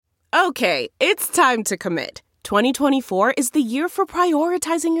Okay, it's time to commit. 2024 is the year for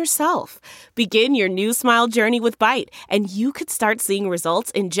prioritizing yourself. Begin your new smile journey with Byte, and you could start seeing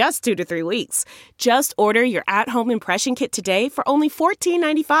results in just 2 to 3 weeks. Just order your at-home impression kit today for only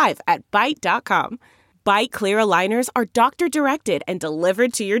 $14.95 at Byte.com. Byte Clear aligners are doctor-directed and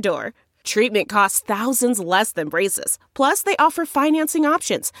delivered to your door. Treatment costs thousands less than braces. Plus, they offer financing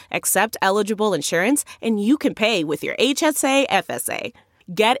options, accept eligible insurance, and you can pay with your HSA FSA.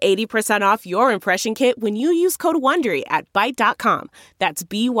 Get 80% off your impression kit when you use code WONDERY at Byte.com. That's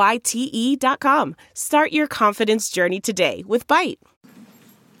BYTE.com. Start your confidence journey today with Byte.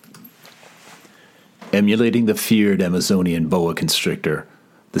 Emulating the feared Amazonian boa constrictor,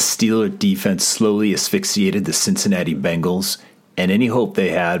 the Steeler defense slowly asphyxiated the Cincinnati Bengals and any hope they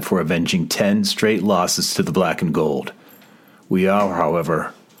had for avenging 10 straight losses to the black and gold. We are,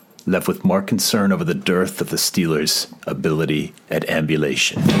 however, left with more concern over the dearth of the Steelers' ability at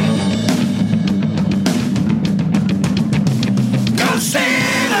ambulation. Go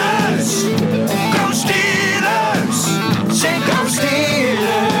Steelers! Go Steelers! Say go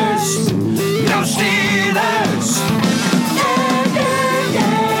Steelers! Go Steelers! Yeah, yeah,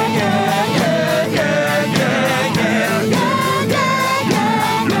 yeah, yeah, yeah, yeah, yeah, yeah, yeah, yeah.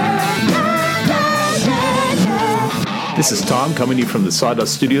 This is Tom coming to you from the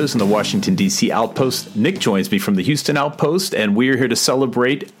Sawdust Studios in the Washington, D.C. Outpost. Nick joins me from the Houston Outpost, and we're here to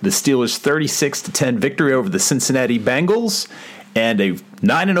celebrate the Steelers' 36-10 victory over the Cincinnati Bengals and a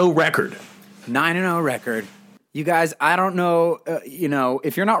 9-0 record. 9-0 record. You guys, I don't know,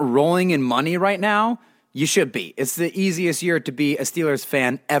 if you're not rolling in money right now, you should be. It's the easiest year to be a Steelers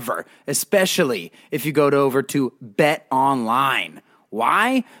fan ever, especially if you go over to Bet Online.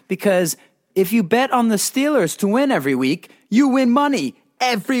 Why? Because if you bet on the Steelers to win every week, you win money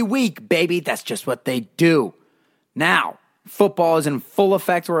every week, baby. That's just what they do. Now, football is in full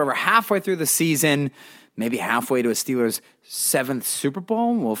effect. We're over halfway through the season, maybe halfway to a Steelers' 7th Super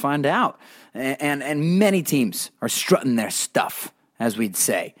Bowl. We'll find out. And many teams are strutting their stuff, as we'd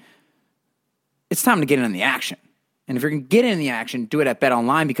say. It's time to get in the action. And if you're going to get in the action, do it at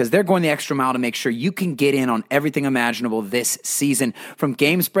BetOnline because they're going the extra mile to make sure you can get in on everything imaginable this season. From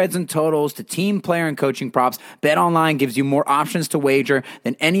game spreads and totals to team, player, and coaching props, BetOnline gives you more options to wager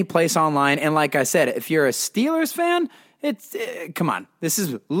than any place online. And like I said, if you're a Steelers fan, come on. This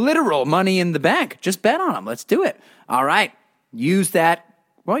is literal money in the bank. Just bet on them. Let's do it. All right. Use that.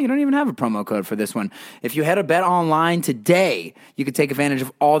 Well, you don't even have a promo code for this one. If you head to Bet Online today, you can take advantage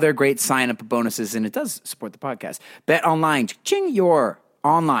of all their great sign-up bonuses, and it does support the podcast. Bet Online, ching, your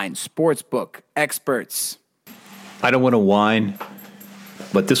online sportsbook experts. I don't want to whine,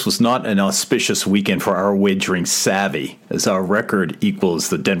 but this was not an auspicious weekend for our wagering savvy, as our record equals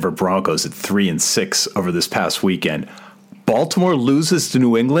the Denver Broncos at 3-6 over this past weekend. Baltimore loses to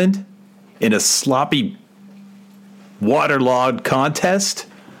New England in a sloppy, waterlogged contest.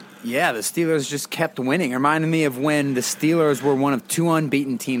 Yeah, the Steelers just kept winning. It reminded me of when the Steelers were one of 2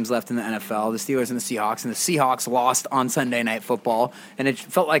 unbeaten teams left in the NFL, the Steelers and the Seahawks lost on Sunday Night Football, and it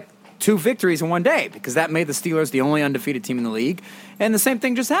felt like 2 victories in one day because that made the Steelers the only undefeated team in the league, and the same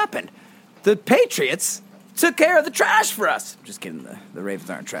thing just happened. The Patriots took care of the trash for us. Just kidding, the Ravens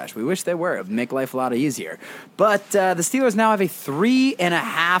aren't trash. We wish they were. It would make life a lot easier. But the Steelers now have a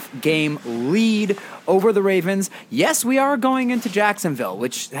 3.5 game lead over the Ravens. Yes, we are going into Jacksonville,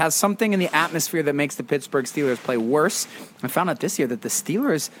 which has something in the atmosphere that makes the Pittsburgh Steelers play worse. I found out this year that the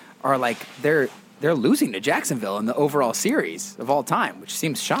Steelers are they're losing to Jacksonville in the overall series of all time, which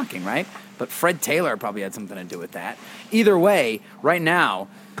seems shocking, right? But Fred Taylor probably had something to do with that. Either way, right now,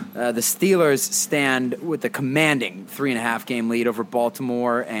 the Steelers stand with a commanding 3.5 game lead over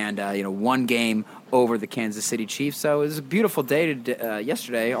Baltimore and 1 game over the Kansas City Chiefs. So it was a beautiful day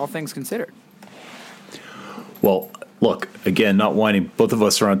yesterday, all things considered. Well, look, again, not whining. Both of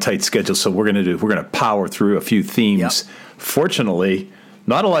us are on tight schedules, so we're going to power through a few themes. Yep. Fortunately,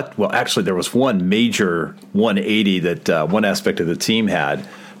 not a lot. Well, actually, there was one major 180 that one aspect of the team had.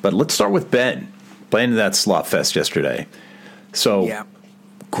 But let's start with Ben playing that slot fest yesterday. So. Yeah.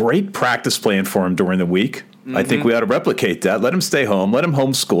 Great practice plan for him during the week. Mm-hmm. I think we ought to replicate that. Let him stay home. Let him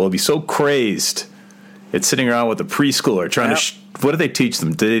homeschool. He'll be so crazed at sitting around with a preschooler trying to what do they teach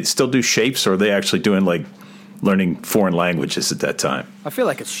them? Do they still do shapes, or are they actually doing learning foreign languages at that time? I feel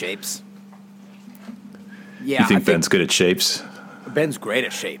like it's shapes. Yeah, you think Ben's good at shapes? Ben's great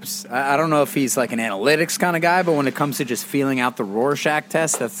at shapes. I don't know if he's like an analytics kind of guy, but when it comes to just feeling out the Rorschach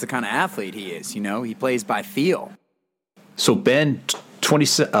test, that's the kind of athlete he is. He plays by feel. So Ben,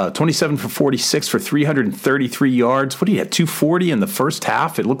 27 for 46 for 333 yards. What did he have, 240 in the first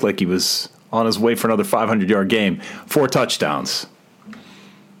half? It looked like he was on his way for another 500-yard game. 4 touchdowns.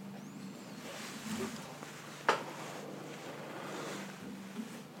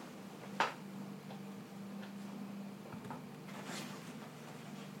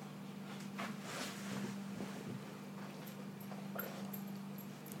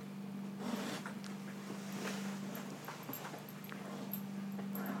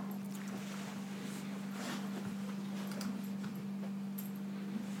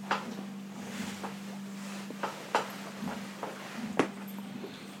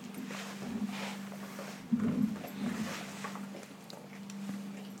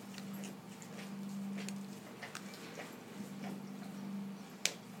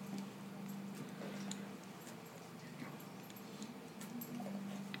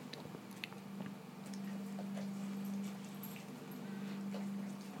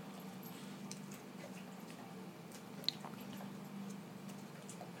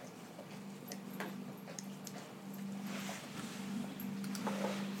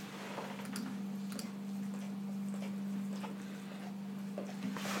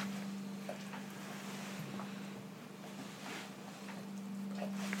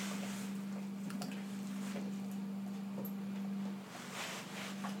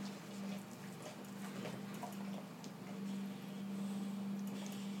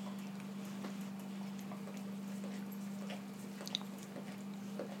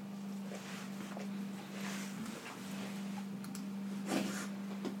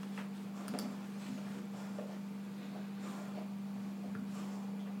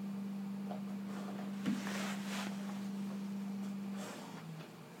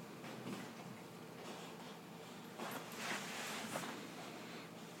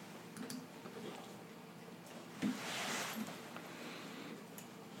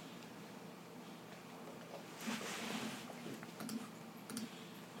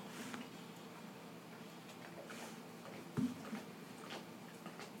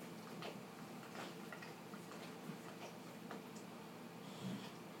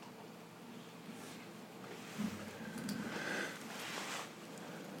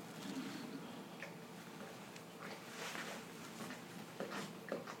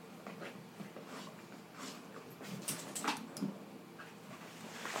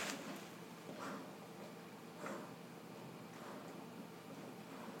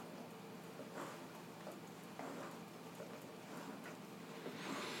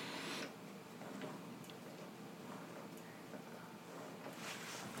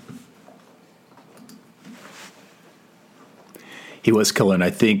 He was killing.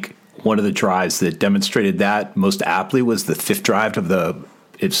 I think one of the drives that demonstrated that most aptly was the fifth drive of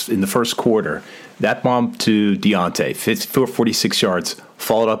it's in the first quarter. That bomb to Deontay, 46 yards,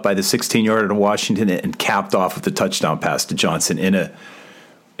 followed up by the 16-yarder to Washington and capped off with the touchdown pass to Johnson in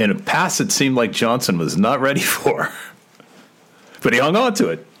a pass that seemed like Johnson was not ready for. But he hung on to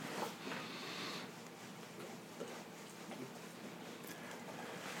it.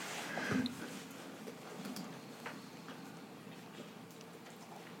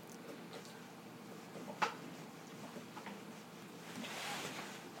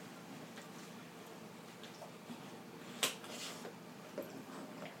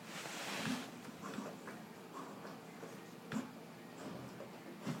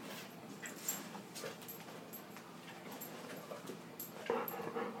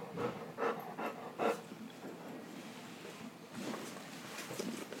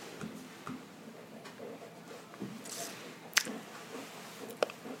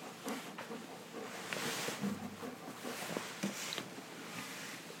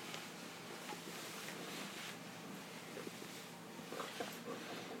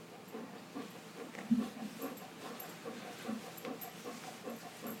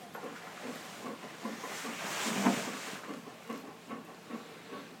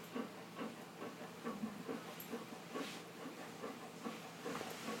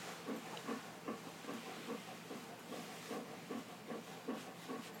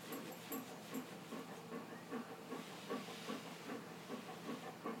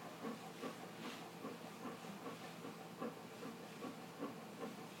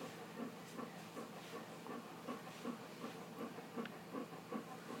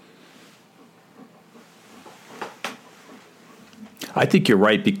 I think you're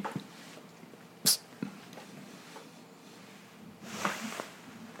right.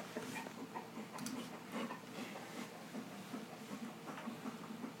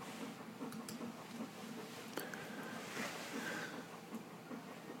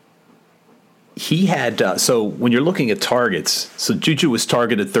 He had, so when you're looking at targets, so Juju was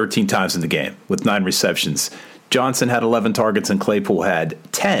targeted 13 times in the game with 9 receptions. Johnson had 11 targets and Claypool had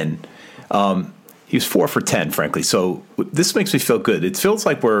 10. He was 4 for 10, frankly. So this makes me feel good. It feels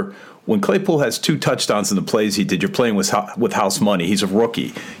like when Claypool has 2 touchdowns in the plays he did, you're playing with house money. He's a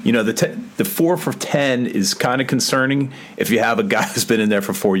rookie. You know, the 4 for 10 is kind of concerning if you have a guy who's been in there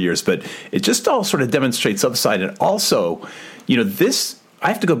for 4 years. But it just all sort of demonstrates upside. And also, you know, I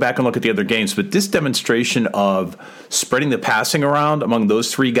have to go back and look at the other games, but this demonstration of spreading the passing around among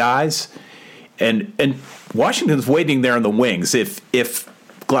those 3 guys, and Washington's waiting there in the wings if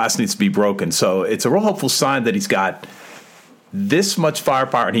glass needs to be broken. So it's a real hopeful sign that he's got this much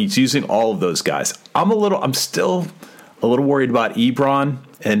firepower and he's using all of those guys. I'm still a little worried about Ebron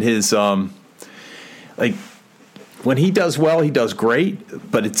and his when he does well, he does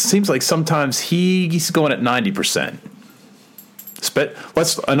great, but it seems like sometimes he's going at 90%.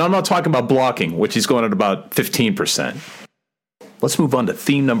 And I'm not talking about blocking, which he's going at about 15%. Let's move on to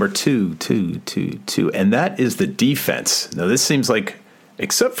theme number 2, and that is the defense. Now, this seems like,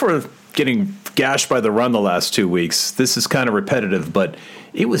 except for getting gashed by the run the last 2 weeks, this is kind of repetitive, but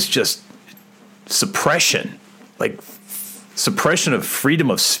it was just suppression of freedom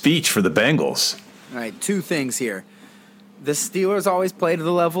of speech for the Bengals. All right, 2 things here. The Steelers always play to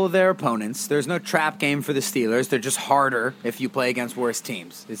the level of their opponents. There's no trap game for the Steelers. They're just harder if you play against worse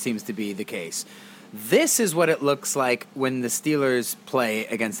teams. It seems to be the case. This is what it looks like when the Steelers play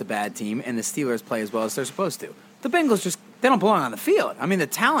against a bad team and the Steelers play as well as they're supposed to. The Bengals they don't belong on the field. I mean, the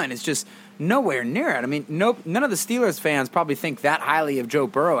talent is just nowhere near it. I mean, none of the Steelers fans probably think that highly of Joe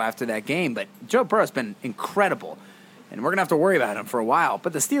Burrow after that game, but Joe Burrow's been incredible, and we're going to have to worry about him for a while.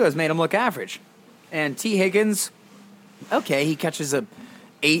 But the Steelers made him look average. And T. Higgins, okay, he catches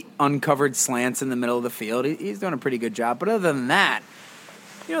 8 uncovered slants in the middle of the field. He's doing a pretty good job. But other than that,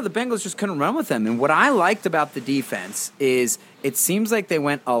 you know, the Bengals just couldn't run with them. And what I liked about the defense is it seems like they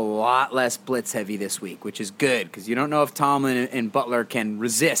went a lot less blitz heavy this week, which is good because you don't know if Tomlin and Butler can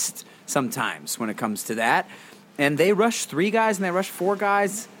resist sometimes when it comes to that. And they rushed 3 guys and they rushed 4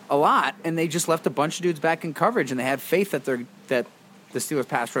 guys a lot, and they just left a bunch of dudes back in coverage, and they had faith that the Steelers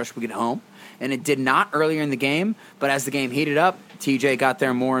pass rush would get home. And it did not earlier in the game, but as the game heated up, TJ got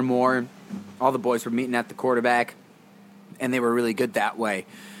there more and more. All the boys were meeting at the quarterback, and they were really good that way.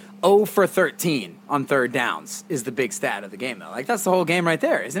 0 for 13 on third downs is the big stat of the game, though. Like, that's the whole game right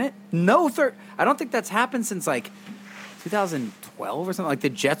there, isn't it? I don't think that's happened since, 2012 or something. Like, the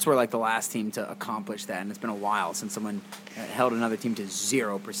Jets were, the last team to accomplish that, and it's been a while since someone held another team to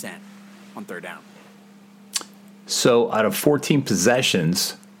 0% on third down. So, out of 14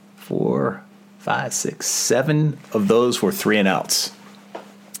 possessions, 4, 5, 6, 7 of those were 3 and outs.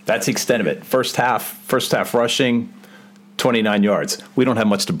 That's the extent of it. First half rushing, 29 yards. We don't have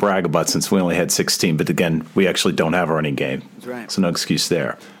much to brag about since we only had 16, but again, we actually don't have a running game. That's right. So no excuse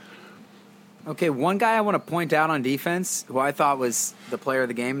there. Okay, one guy I want to point out on defense, who I thought was the player of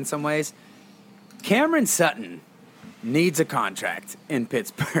the game in some ways, Cameron Sutton needs a contract in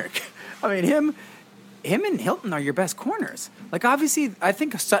Pittsburgh. I mean, him and Hilton are your best corners. Like, obviously, I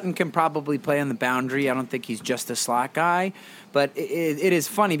think Sutton can probably play on the boundary. I don't think he's just a slot guy. But it is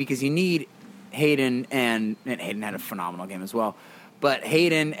funny because you need Hayden, and Hayden had a phenomenal game as well, but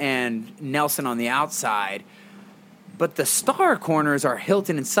Hayden and Nelson on the outside. But the star corners are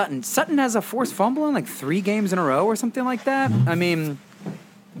Hilton and Sutton. Sutton has a forced fumble in like 3 games in a row or something like that. I mean,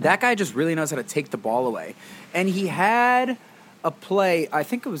 that guy just really knows how to take the ball away. And he had a play, I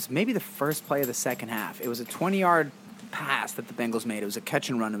think it was maybe the first play of the second half. It was a 20-yard pass that the Bengals made. It was a catch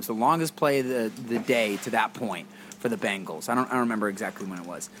and run. It was the longest play of the day to that point for the Bengals. I don't remember exactly when it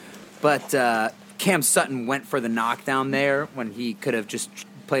was. But Cam Sutton went for the knockdown there when he could have just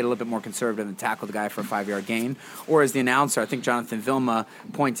played a little bit more conservative and tackled the guy for a 5-yard gain. Or as the announcer, I think Jonathan Vilma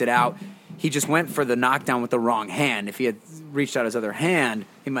pointed out, he just went for the knockdown with the wrong hand. If he had reached out his other hand,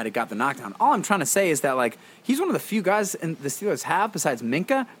 he might have got the knockdown. All I'm trying to say is that, like, he's one of the few guys the Steelers have, besides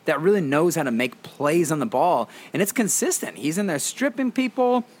Minka, that really knows how to make plays on the ball. And it's consistent. He's in there stripping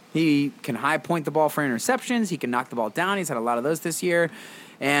people. He can high point the ball for interceptions. He can knock the ball down. He's had a lot of those this year.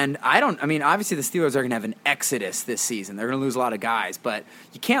 And obviously the Steelers are going to have an exodus this season. They're going to lose a lot of guys, but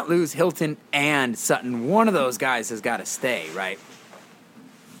you can't lose Hilton and Sutton. One of those guys has got to stay, right?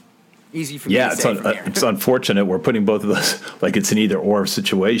 Easy for me to say from here. It's unfortunate we're putting both of those like it's an either-or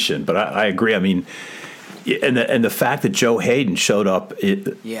situation, but I agree. I mean, and the fact that Joe Hayden showed up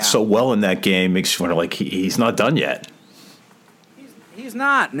so well in that game makes you wonder, like, he's not done yet. He's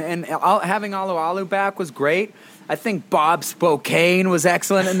not. And having Alu back was great. I think Bob Spokane was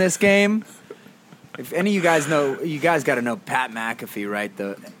excellent in this game. If any of you guys know, you guys got to know Pat McAfee, right?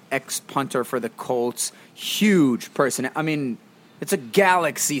 The ex-punter for the Colts. Huge person. I mean, it's a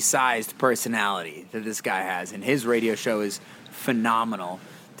galaxy-sized personality that this guy has, and his radio show is phenomenal.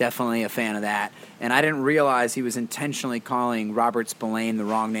 Definitely a fan of that. And I didn't realize he was intentionally calling Robert Spillane the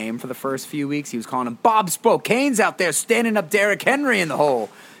wrong name for the first few weeks. He was calling him Bob Spokane's out there standing up Derrick Henry in the hole.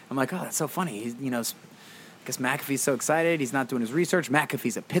 I'm like, oh, that's so funny. He's, I guess McAfee's so excited. He's not doing his research.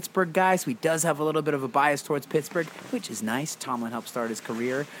 McAfee's a Pittsburgh guy, so he does have a little bit of a bias towards Pittsburgh, which is nice. Tomlin helped start his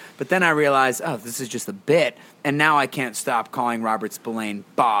career. But then I realized, oh, this is just a bit. And now I can't stop calling Robert Spillane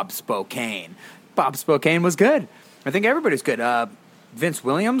Bob Spokane. Bob Spokane was good. I think everybody's good. Vince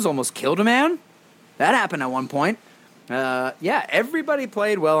Williams almost killed a man. That happened at one point. Everybody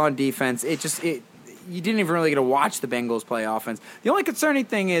played well on defense. You didn't even really get to watch the Bengals play offense. The only concerning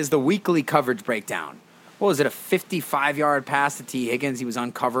thing is the weekly coverage breakdown. What was it, a 55-yard pass to T. Higgins? He was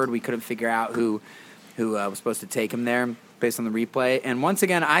uncovered. We couldn't figure out who was supposed to take him there based on the replay. And once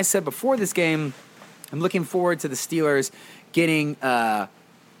again, I said before this game, I'm looking forward to the Steelers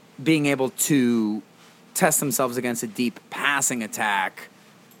being able to test themselves against a deep passing attack.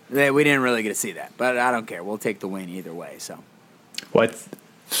 We didn't really get to see that, but I don't care. We'll take the win either way. So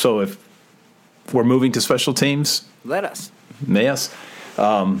if we're moving to special teams, let us. May us.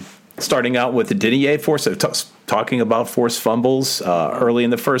 Starting out with the Dinier talking about forced fumbles early in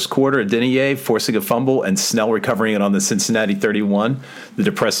the first quarter. Dinier forcing a fumble and Snell recovering it on the Cincinnati 31. The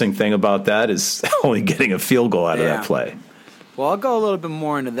depressing thing about that is only getting a field goal out of that play. Well, I'll go a little bit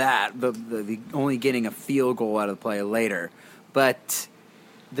more into that, the only getting a field goal out of the play later. But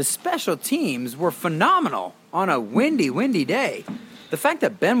the special teams were phenomenal on a windy day. The fact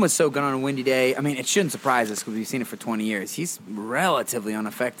that Ben was so good on a windy day, I mean, it shouldn't surprise us because we've seen it for 20 years. He's relatively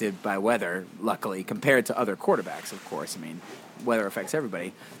unaffected by weather, luckily, compared to other quarterbacks, of course. I mean, weather affects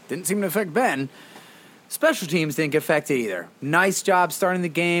everybody. Didn't seem to affect Ben. Special teams didn't get affected either. Nice job starting the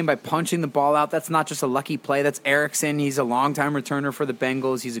game by punching the ball out. That's not just a lucky play. That's Erickson. He's a longtime returner for the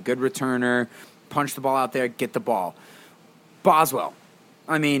Bengals. He's a good returner. Punch the ball out there, get the ball. Boswell.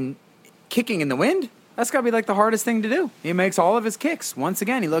 I mean, kicking in the wind? That's got to be like the hardest thing to do. He makes all of his kicks. Once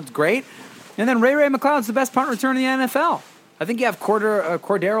again, he looked great. And then Ray McCloud's the best punt returner in the NFL. I think you have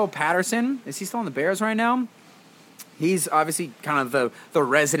Cordero Patterson. Is he still on the Bears right now? He's obviously kind of the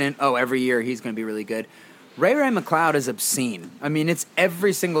resident, every year he's going to be really good. Ray McCloud is obscene. I mean, it's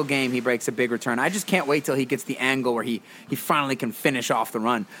every single game he breaks a big return. I just can't wait till he gets the angle where he finally can finish off the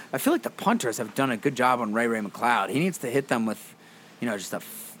run. I feel like the punters have done a good job on Ray McCloud. He needs to hit them with, just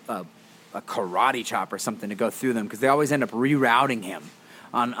a karate chop or something to go through them because they always end up rerouting him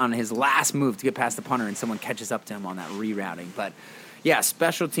on his last move to get past the punter and someone catches up to him on that rerouting. But, Yeah,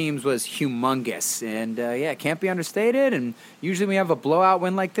 special teams was humongous. And, it can't be understated. And usually when we have a blowout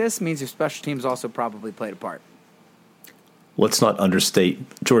win like this, it means your special teams also probably played a part. Let's not understate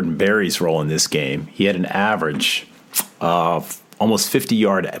Jordan Berry's role in this game. He had an average of almost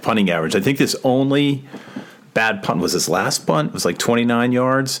 50-yard punting average. I think this only bad punt was his last punt. It was like 29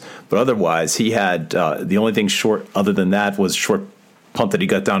 yards. But otherwise, he had the only thing short other than that was short punt that he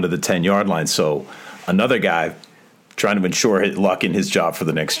got down to the 10-yard line. So another guy trying to ensure his luck in his job for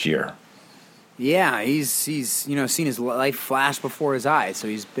the next year. Yeah, he's seen his life flash before his eyes, so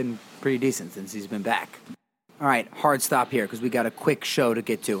he's been pretty decent since he's been back. All right, hard stop here because we got a quick show to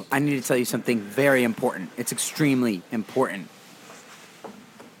get to. I need to tell you something very important. It's extremely important.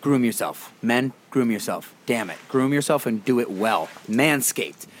 Groom yourself. Men, groom yourself. Damn it. Groom yourself and do it well.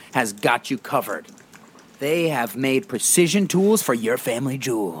 Manscaped has got you covered. They have made precision tools for your family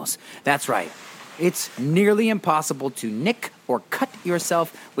jewels. That's right. It's nearly impossible to nick or cut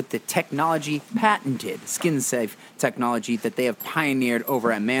yourself with the technology, patented skin-safe technology that they have pioneered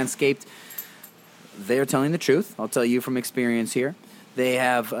over at Manscaped. They're telling the truth. I'll tell you from experience here. They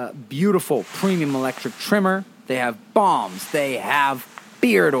have a beautiful premium electric trimmer. They have balms. They have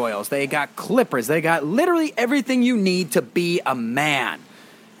beard oils. They got clippers. They got literally everything you need to be a man.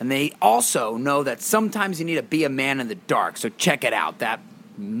 And they also know that sometimes you need to be a man in the dark. So check it out. That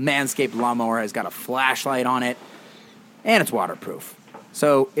Manscaped lawnmower has got a flashlight on it, and it's waterproof.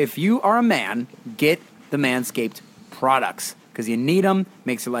 So if you are a man, get the Manscaped products because you need them.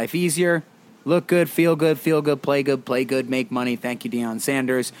 Makes your life easier. Look good, feel good, play good, make money. Thank you, Deion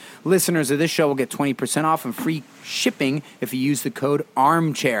Sanders. Listeners of this show will get 20% off and free shipping if you use the code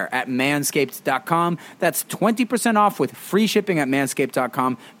ARMCHAIR at manscaped.com. That's 20% off with free shipping at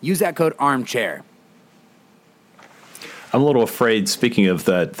manscaped.com. Use that code ARMCHAIR. I'm a little afraid, speaking of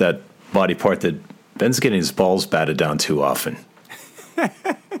that body part, that Ben's getting his balls batted down too often.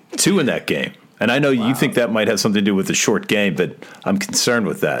 2 in that game. And I know you think that might have something to do with the short game, but I'm concerned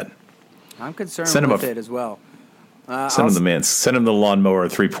with that. I'm concerned with it as well. Send him the lawnmower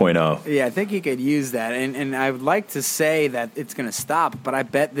 3.0. Yeah, I think he could use that. And I would like to say that it's going to stop, but I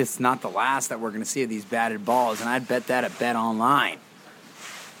bet this is not the last that we're going to see of these batted balls, and I'd bet that at Bet Online.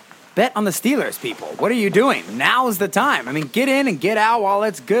 Bet on the Steelers, people. What are you doing? Now is the time. I mean, get in and get out while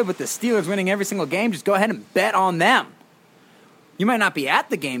it's good with the Steelers winning every single game. Just go ahead and bet on them. You might not be at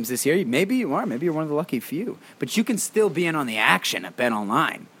the games this year. Maybe you are. Maybe you're one of the lucky few. But you can still be in on the action at Bet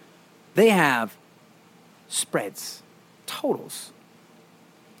Online. They have spreads, totals,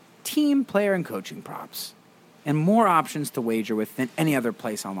 team, player, and coaching props, and more options to wager with than any other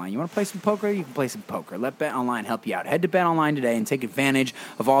place online. You want to play some poker? You can play some poker. Let Bet Online help you out. Head to Bet Online today and take advantage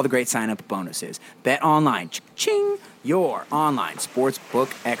of all the great sign-up bonuses. Bet Online, ching, your online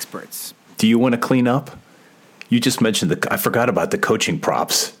sportsbook experts. Do you want to clean up? You just mentioned I forgot about the coaching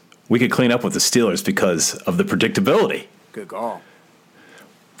props. We could clean up with the Steelers because of the predictability. Good call.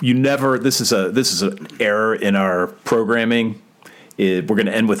 This is an error in our programming. We're going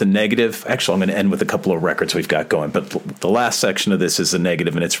to end with a negative. Actually, I'm going to end with a couple of records we've got going. But the last section of this is a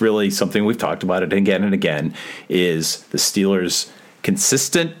negative, and it's really something we've talked about it again and again, is the Steelers'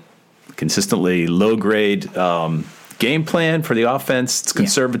 consistently low-grade game plan for the offense, its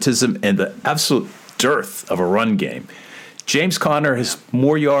conservatism, and the absolute dearth of a run game. James Conner has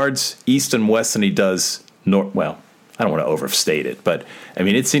more yards east and west than he does north. Well, I don't want to overstate it, but I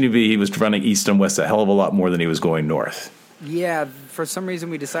mean, it seemed to be he was running east and west a hell of a lot more than he was going north. Yeah, for some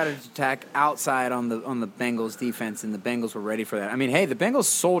reason we decided to attack outside on the Bengals defense, and the Bengals were ready for that. I mean, hey, the Bengals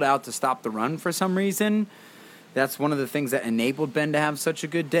sold out to stop the run for some reason. That's one of the things that enabled Ben to have such a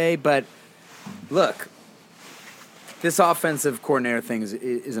good day. But look, this offensive coordinator thing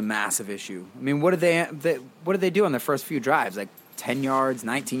is a massive issue. I mean, what did they do on their first few drives? Like 10 yards,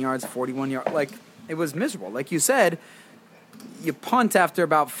 19 yards, 41 yards. Like, it was miserable. Like you said, you punt after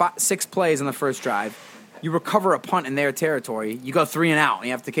about 6 plays on the first drive. You recover a punt in their territory. You go 3 and out, and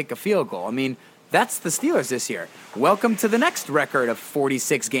you have to kick a field goal. I mean, that's the Steelers this year. Welcome to the next record of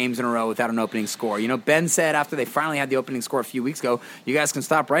 46 games in a row without an opening score. You know, Ben said after they finally had the opening score a few weeks ago, you guys can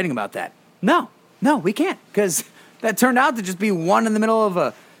stop writing about that. No, we can't, because that turned out to just be one in the middle of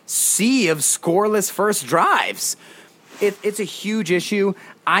a sea of scoreless first drives. It's a huge issue.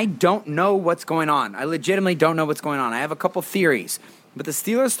 I don't know what's going on. I legitimately don't know what's going on. I have a couple theories. But the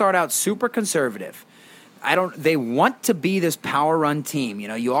Steelers start out super conservative. They want to be this power run team. You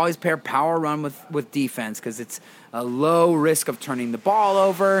know, you always pair power run with defense because it's a low risk of turning the ball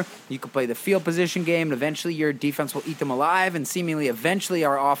over. You can play the field position game, and eventually your defense will eat them alive, and seemingly eventually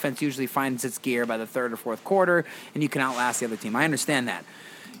our offense usually finds its gear by the third or fourth quarter, and you can outlast the other team. I understand that.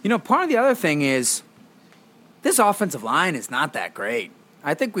 You know, part of the other thing is this offensive line is not that great.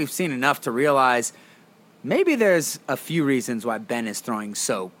 I think we've seen enough to realize maybe there's a few reasons why Ben is throwing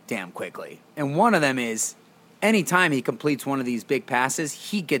so damn quickly. And one of them is anytime he completes one of these big passes,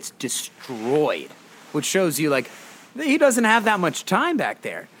 he gets destroyed, which shows you, like, he doesn't have that much time back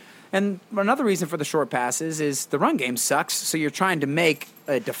there. And another reason for the short passes is the run game sucks, so you're trying to make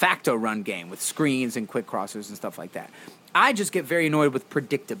a de facto run game with screens and quick crossers and stuff like that. I just get very annoyed with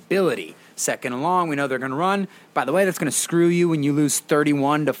predictability. Second and long, we know they're going to run. By the way, that's going to screw you when you lose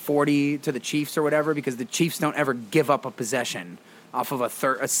 31-40 to the Chiefs or whatever, because the Chiefs don't ever give up a possession off of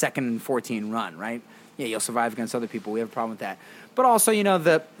a second and 14 run, right? Yeah, you'll survive against other people. We have a problem with that. But also, you know,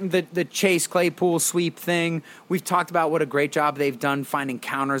 the Chase Claypool sweep thing, we've talked about what a great job they've done finding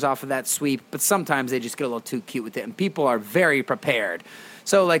counters off of that sweep, but sometimes they just get a little too cute with it, and people are very prepared.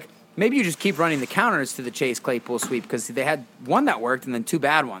 So, like, maybe you just keep running the counters to the Chase Claypool sweep, because they had one that worked and then two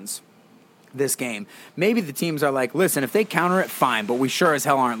bad ones this game. Maybe the teams are like, listen, if they counter it, fine, but we sure as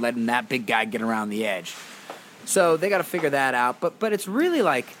hell aren't letting that big guy get around the edge. So they got to figure that out. But it's really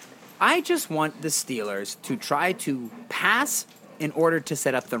like, I just want the Steelers to try to pass in order to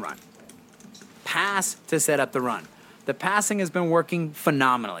set up the run. Pass to set up the run. The passing has been working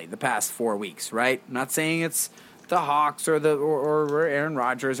phenomenally the past 4 weeks, right? I'm not saying it's the Hawks or or Aaron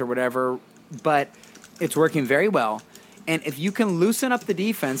Rodgers or whatever, but it's working very well. And if you can loosen up the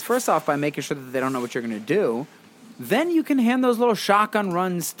defense, first off, by making sure that they don't know what you're going to do, then you can hand those little shotgun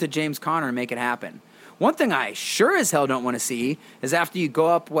runs to James Conner and make it happen. One thing I sure as hell don't want to see is after you go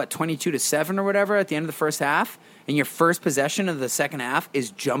up, 22-7 or whatever at the end of the first half, and your first possession of the second half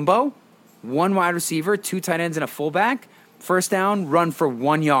is jumbo, one wide receiver, two tight ends, and a fullback, first down, run for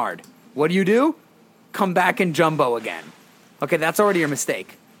 1 yard. What do? Come back and jumbo again. Okay, that's already your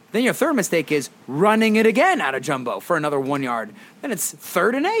mistake. Then your third mistake is running it again out of jumbo for another 1 yard. Then it's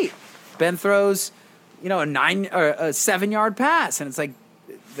 3rd and 8. Ben throws, a 7-yard pass, and it's like,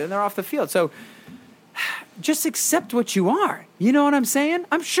 then they're off the field. So just accept what you are. You know what I'm saying?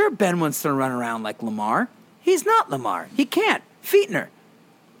 I'm sure Ben wants to run around like Lamar. He's not Lamar. He can't. Feetner.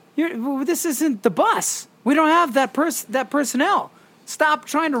 This isn't the bus. We don't have that personnel. Stop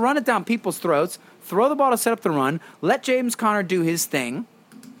trying to run it down people's throats. Throw the ball to set up the run. Let James Conner do his thing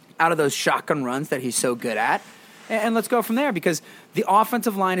out of those shotgun runs that he's so good at. And let's go from there, because the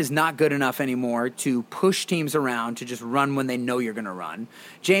offensive line is not good enough anymore to push teams around to just run when they know you're going to run.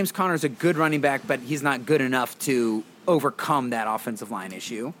 James Conner's a good running back, but he's not good enough to overcome that offensive line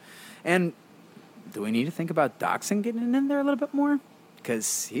issue. And do we need to think about Doxson getting in there a little bit more?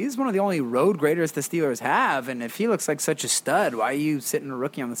 Because he's one of the only road graders the Steelers have, and if he looks like such a stud, why are you sitting a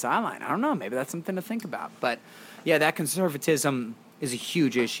rookie on the sideline? I don't know. Maybe that's something to think about. But, yeah, that conservatism is a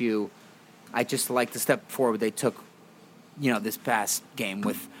huge issue. I just like the step forward they took, this past game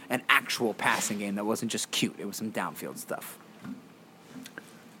with an actual passing game that wasn't just cute. It was some downfield stuff.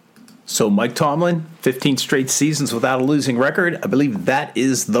 So Mike Tomlin, 15 straight seasons without a losing record. I believe that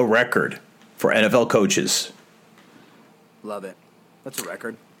is the record for NFL coaches. Love it. That's a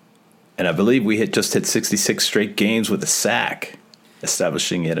record. And I believe we just hit 66 straight games with a sack,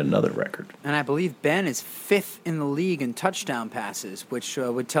 establishing yet another record. And I believe Ben is 5th in the league in touchdown passes, which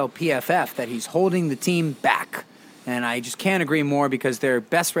would tell PFF that he's holding the team back. And I just can't agree more, because their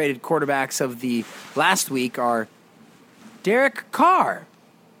best-rated quarterbacks of the last week are Derek Carr,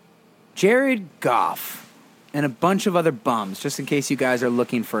 Jared Goff, and a bunch of other bums, just in case you guys are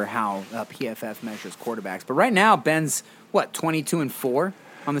looking for how PFF measures quarterbacks. But right now, Ben's, 22-4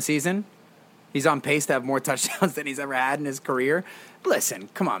 on the season? He's on pace to have more touchdowns than he's ever had in his career. Listen,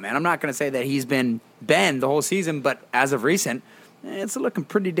 come on, man. I'm not going to say that he's been Ben the whole season, but as of recent, it's looking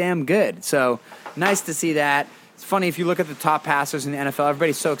pretty damn good. So nice to see that. It's funny, if you look at the top passers in the NFL,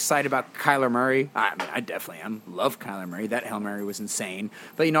 everybody's so excited about Kyler Murray. I mean, I definitely am. Love Kyler Murray. That Hail Mary was insane.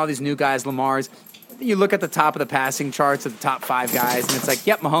 But, all these new guys, Lamar's, you look at the top of the passing charts of the top 5 guys, and it's like,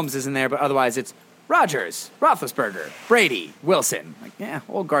 yep, Mahomes is in there, but otherwise it's Rodgers, Roethlisberger, Brady, Wilson. Like,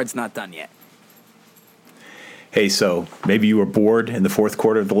 old guard's not done yet. Hey, so maybe you were bored in the fourth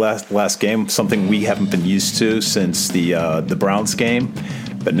quarter of the last game, something we haven't been used to since the Browns game.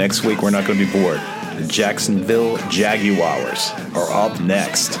 But next week, we're not going to be bored. The Jacksonville Jaguars are up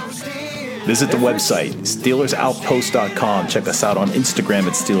next. Visit the website, SteelersOutpost.com. Check us out on Instagram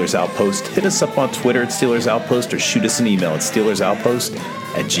at SteelersOutpost. Hit us up on Twitter at SteelersOutpost, or shoot us an email at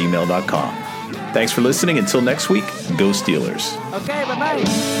SteelersOutpost@gmail.com. Thanks for listening. Until next week, go Steelers. Okay, bye-bye.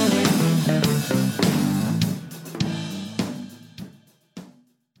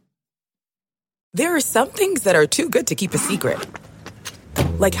 There are some things that are too good to keep a secret.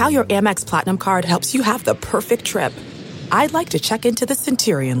 Like how your Amex Platinum card helps you have the perfect trip. I'd like to check into the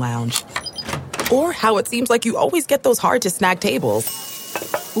Centurion Lounge. Or how it seems like you always get those hard-to-snag tables.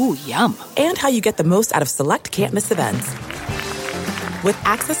 Ooh, yum. And how you get the most out of select can't-miss events. With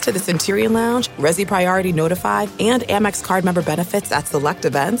access to the Centurion Lounge, Resi Priority Notified, and Amex card member benefits at select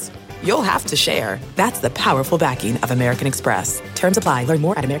events, you'll have to share. That's the powerful backing of American Express. Terms apply. Learn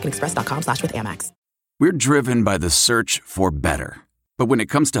more at americanexpress.com/withAmex. We're driven by the search for better. But when it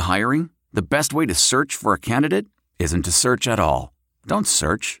comes to hiring, the best way to search for a candidate isn't to search at all. Don't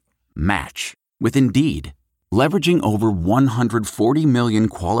search. Match. With Indeed. Leveraging over 140 million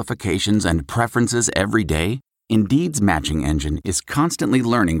qualifications and preferences every day, Indeed's matching engine is constantly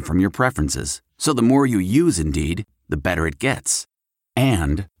learning from your preferences. So the more you use Indeed, the better it gets.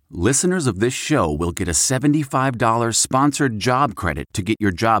 And listeners of this show will get a $75 sponsored job credit to get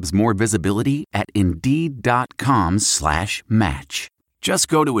your jobs more visibility at Indeed.com/match. Just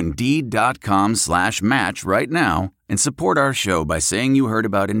go to Indeed.com/match right now and support our show by saying you heard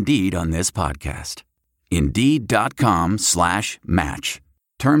about Indeed on this podcast. Indeed.com/match.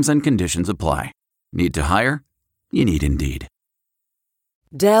 Terms and conditions apply. Need to hire? You need Indeed.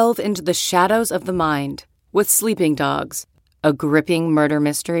 Delve into the shadows of the mind with Sleeping Dogs, a gripping murder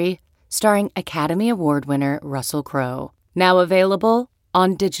mystery starring Academy Award winner Russell Crowe. Now available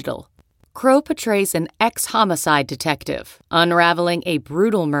on digital. Crowe portrays an ex-homicide detective unraveling a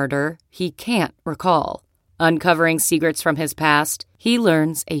brutal murder he can't recall. Uncovering secrets from his past, he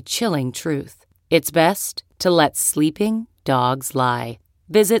learns a chilling truth. It's best to let sleeping dogs lie.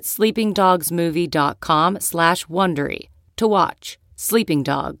 Visit sleepingdogsmovie.com/Wondery to watch Sleeping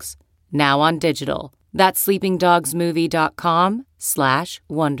Dogs, now on digital. That's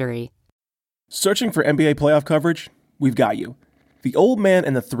sleepingdogsmovie.com/Wondery. Searching for NBA playoff coverage? We've got you. The Old Man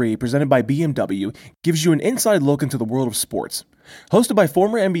and the Three, presented by BMW, gives you an inside look into the world of sports. Hosted by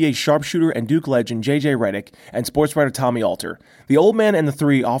former NBA sharpshooter and Duke legend J.J. Redick and sports writer Tommy Alter, The Old Man and the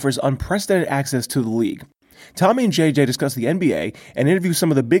Three offers unprecedented access to the league. Tommy and JJ discuss the NBA and interview some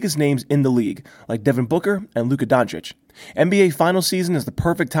of the biggest names in the league, like Devin Booker and Luka Doncic. NBA final season is the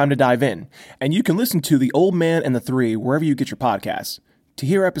perfect time to dive in, and you can listen to The Old Man and the Three wherever you get your podcasts. To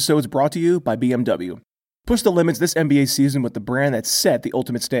hear episodes brought to you by BMW. Push the limits this NBA season with the brand that set the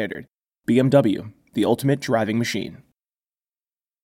ultimate standard. BMW, the ultimate driving machine.